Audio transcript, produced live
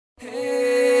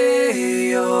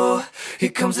here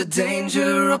comes the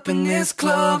danger up in this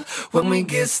club. When we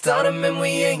get started, man, we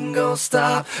ain't gon'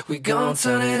 stop. We gon'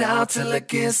 turn it out till it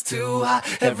gets too hot.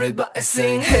 Everybody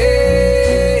sing,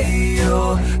 hey,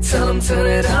 yo. Tell them turn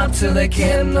it up till they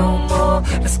can't no more.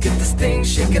 Let's get this thing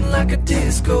shaking like a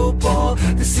disco ball.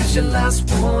 This is your last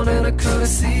one and a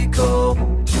courtesy call.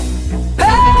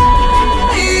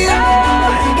 Hey, yo.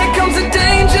 Here comes the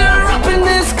danger up in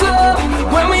this club.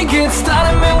 When we get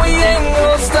started, man, we ain't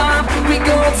gon' stop. We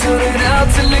gon' turn it out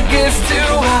till it gets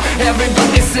too hot.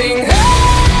 Everybody sing,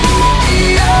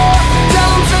 hey, yo. Tell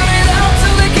them turn it out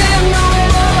till they can't no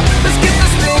more. Let's get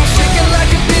this thing shaking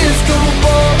like a disco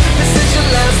ball. This is your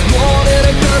last one and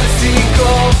a courtesy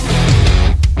call.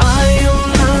 I am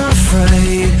not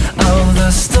afraid of the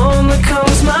storm that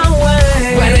comes my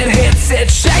way. When it hits,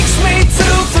 it shakes me to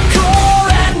the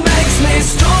core and makes me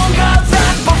stronger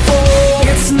than before.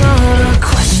 It's not a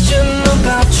question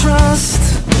about trust,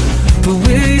 but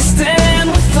we stand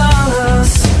with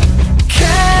us.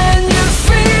 Can you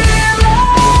feel it?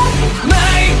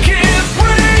 Make it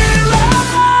real.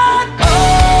 Oh,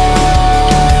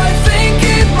 I think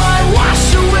it might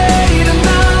wash away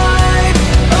tonight.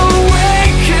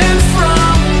 Awaken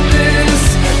from this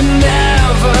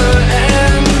never-ending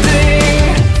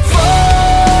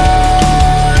fight.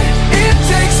 It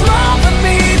takes more than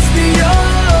meets the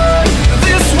eye.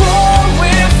 This war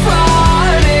we're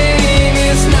fighting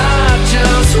is not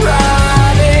just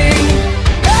riding.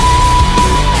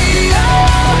 Hey,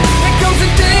 oh, here comes the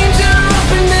danger up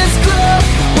in this club.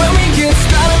 When we get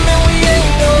started, man, we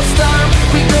ain't gon' stop.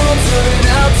 We gon' turn it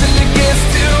out till it gets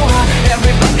too hot.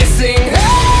 Everybody sing,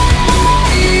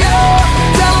 hey, oh.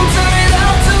 Tell them turn it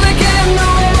out till they can't no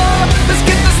more. Let's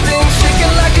get this thing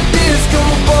shaking like a disco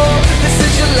ball. This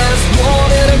is your last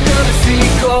one and a courtesy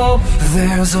call.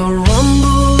 There's a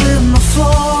rumble in the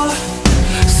floor,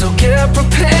 so get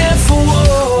prepared for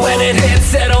war. When it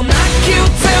hits, it'll knock you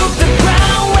to the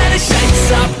ground. When it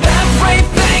shakes up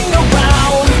everything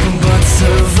around. But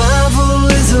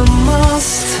survival is a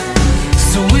must,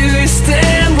 so we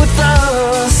stand with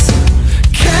us.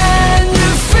 Can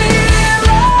you feel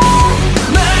it?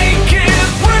 Make it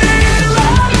real.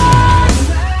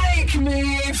 Make me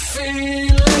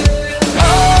feel it.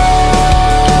 Oh,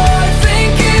 I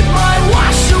think it might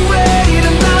wash away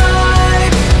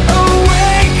tonight.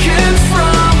 Awaken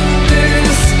from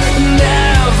this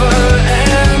never-ending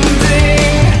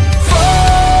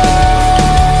fight.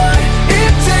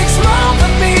 It takes more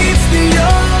than meets the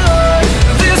eye.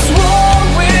 This war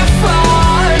we're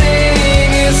fighting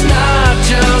is not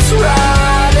just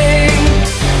riding.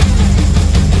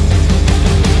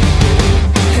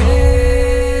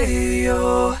 Hey, yo.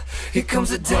 Here comes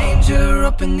the danger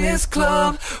up in this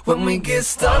club. When we get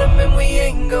started, man, we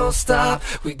ain't gon' stop.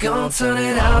 We gon' turn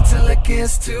it out till it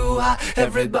gets too hot.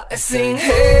 Everybody sing,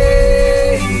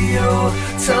 hey, yo.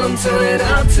 Tell them turn it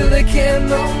out till they can't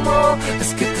no more.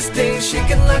 Let's get this thing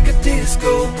shaking like a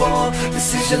disco ball.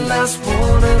 This is your last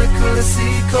one and a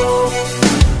courtesy call.